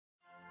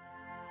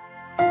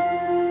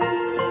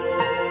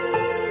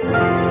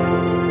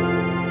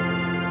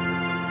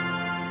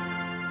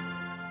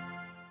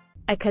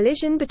A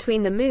collision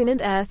between the Moon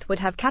and Earth would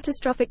have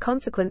catastrophic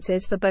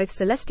consequences for both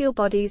celestial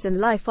bodies and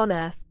life on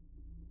Earth.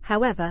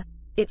 However,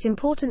 it's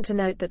important to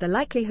note that the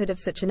likelihood of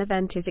such an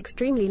event is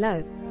extremely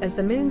low, as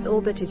the Moon's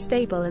orbit is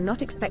stable and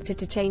not expected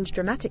to change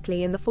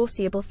dramatically in the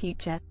foreseeable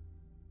future.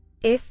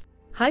 If,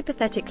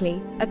 hypothetically,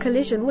 a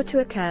collision were to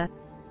occur,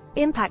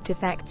 impact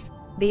effects.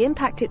 The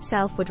impact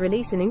itself would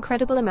release an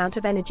incredible amount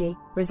of energy,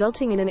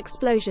 resulting in an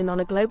explosion on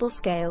a global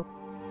scale.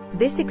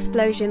 This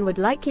explosion would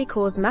likely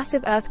cause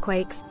massive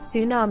earthquakes,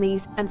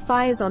 tsunamis, and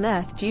fires on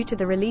Earth due to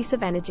the release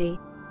of energy.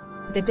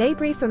 The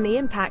debris from the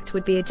impact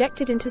would be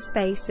ejected into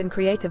space and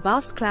create a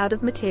vast cloud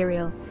of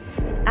material.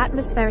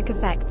 Atmospheric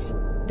effects.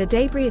 The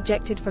debris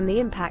ejected from the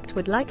impact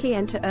would likely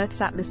enter Earth's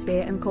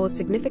atmosphere and cause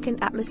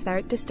significant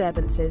atmospheric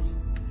disturbances.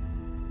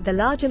 The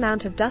large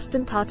amount of dust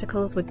and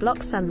particles would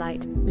block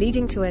sunlight,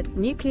 leading to a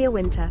nuclear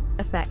winter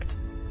effect.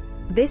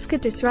 This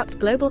could disrupt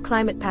global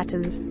climate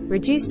patterns,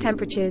 reduce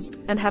temperatures,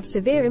 and have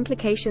severe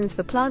implications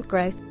for plant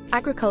growth,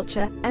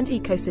 agriculture, and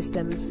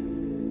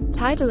ecosystems.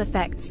 Tidal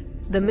effects.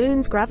 The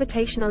Moon's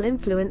gravitational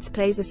influence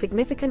plays a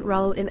significant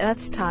role in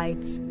Earth's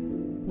tides.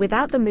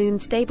 Without the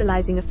Moon's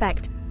stabilizing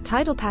effect,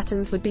 tidal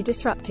patterns would be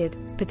disrupted,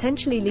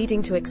 potentially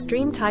leading to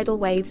extreme tidal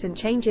waves and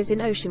changes in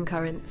ocean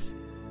currents.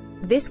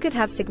 This could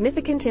have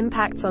significant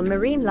impacts on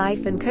marine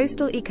life and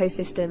coastal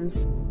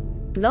ecosystems.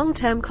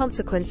 Long-term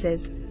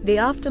consequences. The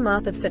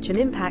aftermath of such an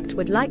impact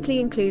would likely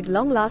include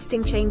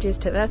long-lasting changes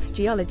to Earth's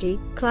geology,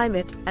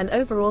 climate, and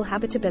overall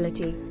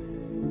habitability.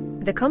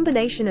 The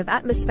combination of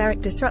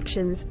atmospheric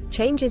disruptions,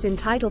 changes in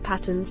tidal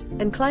patterns,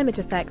 and climate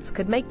effects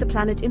could make the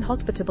planet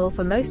inhospitable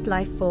for most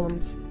life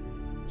forms.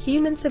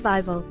 Human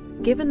survival.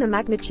 Given the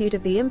magnitude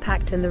of the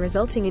impact and the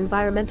resulting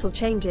environmental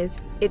changes,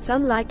 it's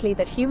unlikely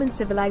that human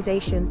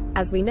civilization,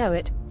 as we know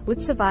it,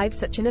 would survive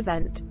such an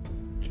event.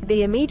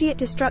 The immediate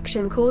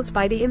destruction caused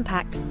by the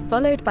impact,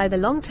 followed by the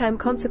long-term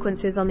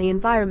consequences on the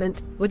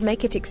environment, would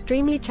make it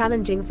extremely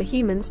challenging for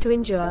humans to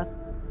endure.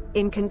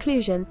 In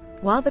conclusion,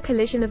 while the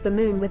collision of the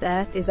Moon with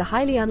Earth is a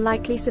highly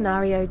unlikely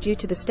scenario due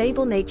to the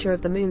stable nature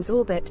of the Moon's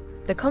orbit,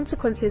 the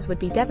consequences would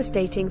be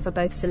devastating for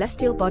both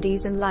celestial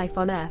bodies and life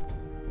on Earth.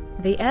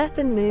 The Earth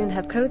and Moon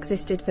have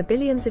coexisted for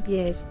billions of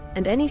years,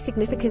 and any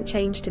significant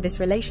change to this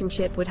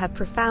relationship would have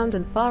profound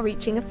and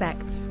far-reaching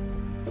effects.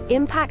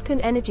 Impact and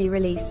energy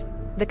release.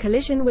 The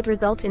collision would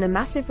result in a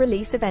massive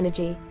release of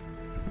energy.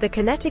 The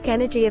kinetic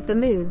energy of the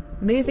Moon,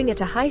 moving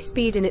at a high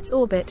speed in its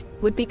orbit,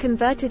 would be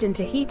converted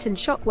into heat and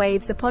shock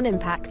waves upon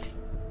impact.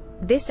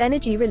 This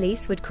energy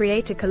release would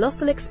create a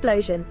colossal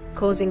explosion,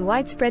 causing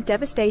widespread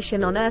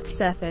devastation on Earth's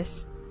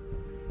surface.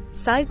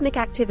 Seismic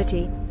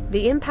activity.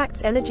 The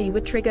impact's energy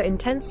would trigger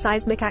intense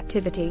seismic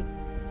activity.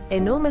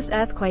 Enormous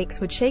earthquakes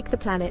would shake the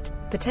planet,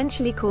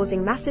 potentially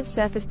causing massive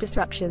surface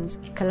disruptions,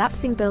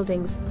 collapsing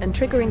buildings, and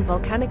triggering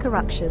volcanic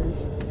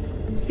eruptions.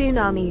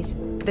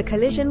 Tsunamis. The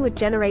collision would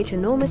generate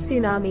enormous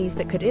tsunamis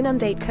that could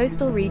inundate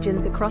coastal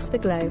regions across the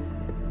globe.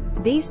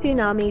 These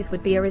tsunamis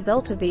would be a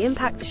result of the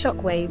impact's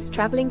shock waves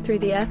traveling through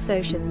the Earth's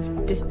oceans,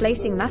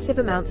 displacing massive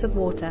amounts of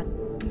water.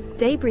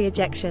 Debris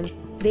ejection.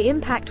 The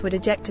impact would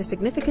eject a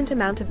significant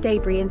amount of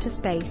debris into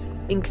space,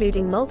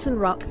 including molten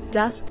rock,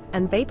 dust,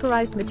 and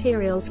vaporized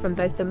materials from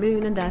both the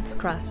Moon and Earth's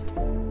crust.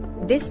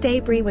 This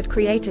debris would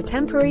create a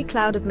temporary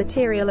cloud of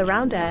material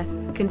around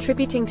Earth,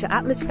 contributing to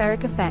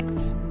atmospheric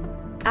effects.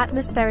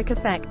 Atmospheric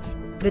effects.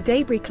 The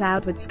debris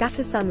cloud would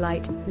scatter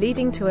sunlight,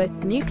 leading to a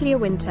nuclear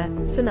winter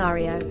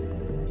scenario.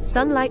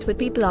 Sunlight would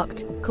be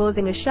blocked,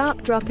 causing a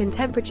sharp drop in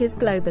temperatures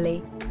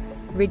globally.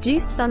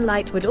 Reduced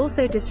sunlight would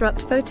also disrupt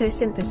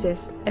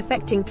photosynthesis,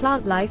 affecting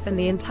plant life and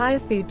the entire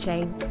food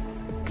chain.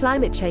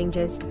 Climate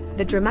changes.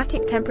 The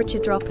dramatic temperature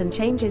drop and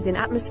changes in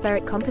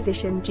atmospheric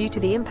composition due to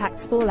the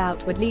impact's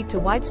fallout would lead to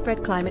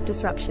widespread climate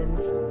disruptions.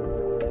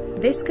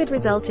 This could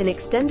result in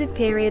extended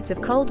periods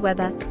of cold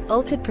weather,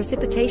 altered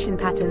precipitation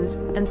patterns,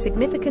 and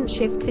significant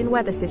shifts in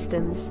weather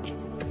systems.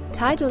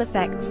 Tidal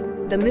effects.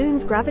 The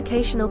Moon's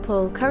gravitational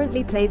pull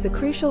currently plays a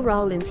crucial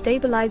role in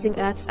stabilizing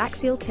Earth's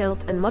axial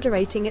tilt and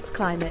moderating its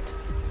climate.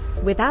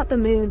 Without the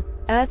Moon,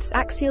 Earth's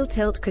axial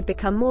tilt could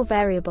become more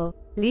variable,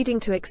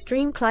 leading to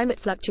extreme climate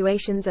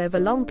fluctuations over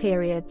long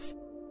periods.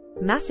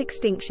 Mass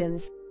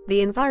extinctions. The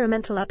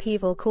environmental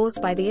upheaval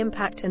caused by the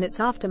impact and its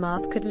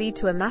aftermath could lead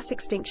to a mass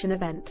extinction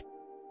event.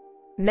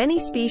 Many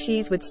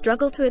species would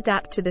struggle to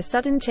adapt to the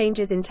sudden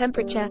changes in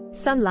temperature,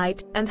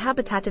 sunlight, and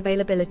habitat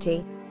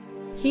availability.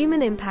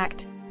 Human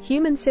impact.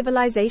 Human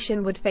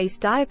civilization would face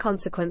dire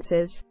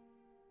consequences.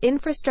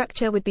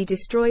 Infrastructure would be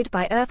destroyed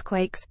by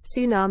earthquakes,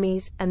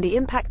 tsunamis, and the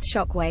impact's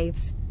shock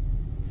waves.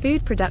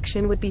 Food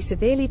production would be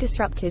severely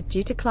disrupted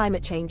due to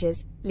climate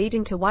changes,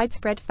 leading to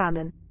widespread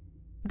famine.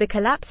 The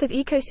collapse of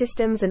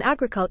ecosystems and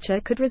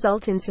agriculture could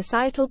result in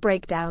societal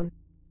breakdown.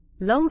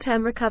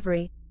 Long-term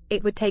recovery.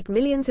 It would take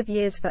millions of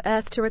years for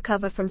Earth to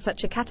recover from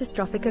such a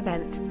catastrophic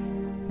event.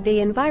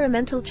 The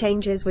environmental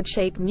changes would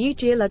shape new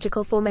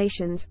geological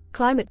formations,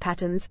 climate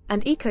patterns,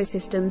 and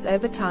ecosystems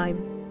over time.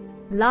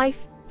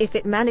 Life, if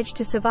it managed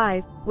to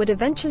survive, would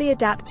eventually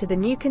adapt to the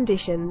new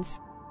conditions.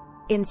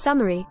 In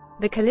summary,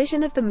 The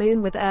collision of the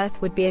Moon with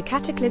Earth would be a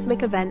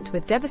cataclysmic event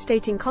with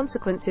devastating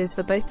consequences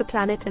for both the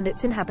planet and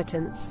its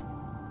inhabitants.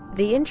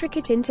 The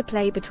intricate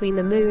interplay between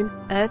the Moon,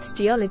 Earth's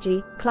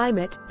geology,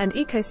 climate, and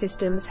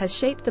ecosystems has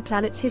shaped the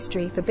planet's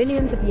history for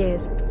billions of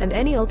years, and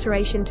any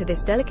alteration to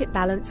this delicate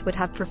balance would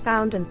have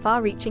profound and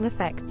far-reaching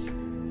effects.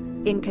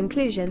 In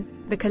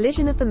conclusion, the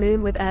collision of the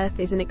Moon with Earth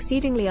is an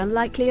exceedingly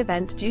unlikely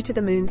event due to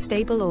the Moon's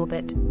stable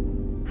orbit.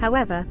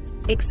 However,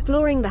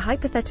 exploring the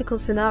hypothetical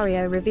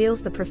scenario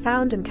reveals the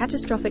profound and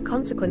catastrophic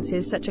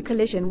consequences such a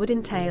collision would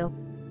entail.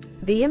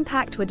 The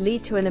impact would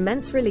lead to an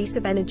immense release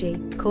of energy,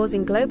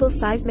 causing global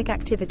seismic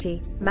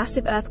activity,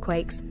 massive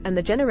earthquakes, and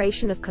the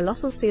generation of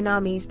colossal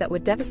tsunamis that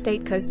would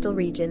devastate coastal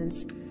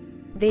regions.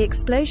 The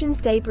explosion's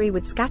debris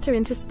would scatter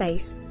into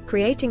space,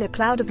 creating a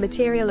cloud of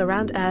material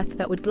around Earth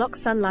that would block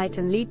sunlight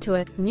and lead to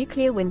a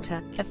nuclear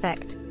winter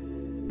effect.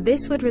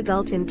 This would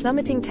result in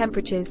plummeting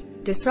temperatures,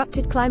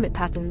 disrupted climate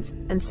patterns,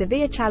 and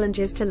severe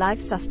challenges to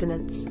life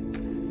sustenance.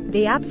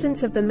 The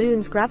absence of the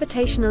Moon's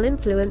gravitational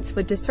influence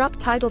would disrupt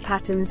tidal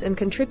patterns and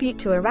contribute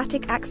to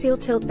erratic axial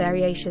tilt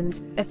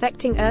variations,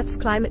 affecting Earth's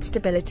climate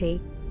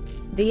stability.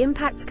 The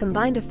impact's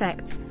combined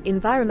effects,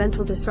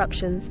 environmental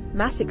disruptions,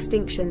 mass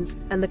extinctions,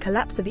 and the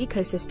collapse of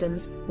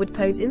ecosystems, would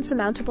pose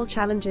insurmountable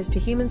challenges to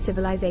human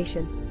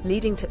civilization,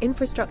 leading to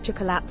infrastructure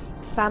collapse,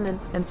 famine,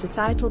 and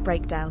societal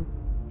breakdown.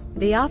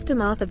 The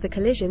aftermath of the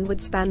collision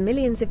would span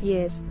millions of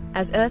years,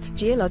 as Earth's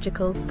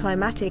geological,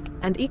 climatic,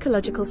 and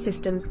ecological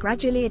systems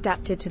gradually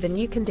adapted to the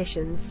new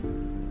conditions.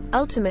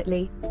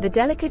 Ultimately, the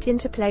delicate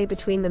interplay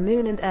between the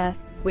Moon and Earth,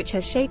 which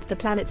has shaped the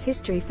planet's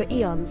history for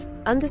eons,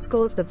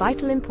 underscores the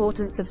vital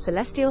importance of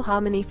celestial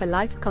harmony for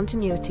life's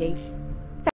continuity.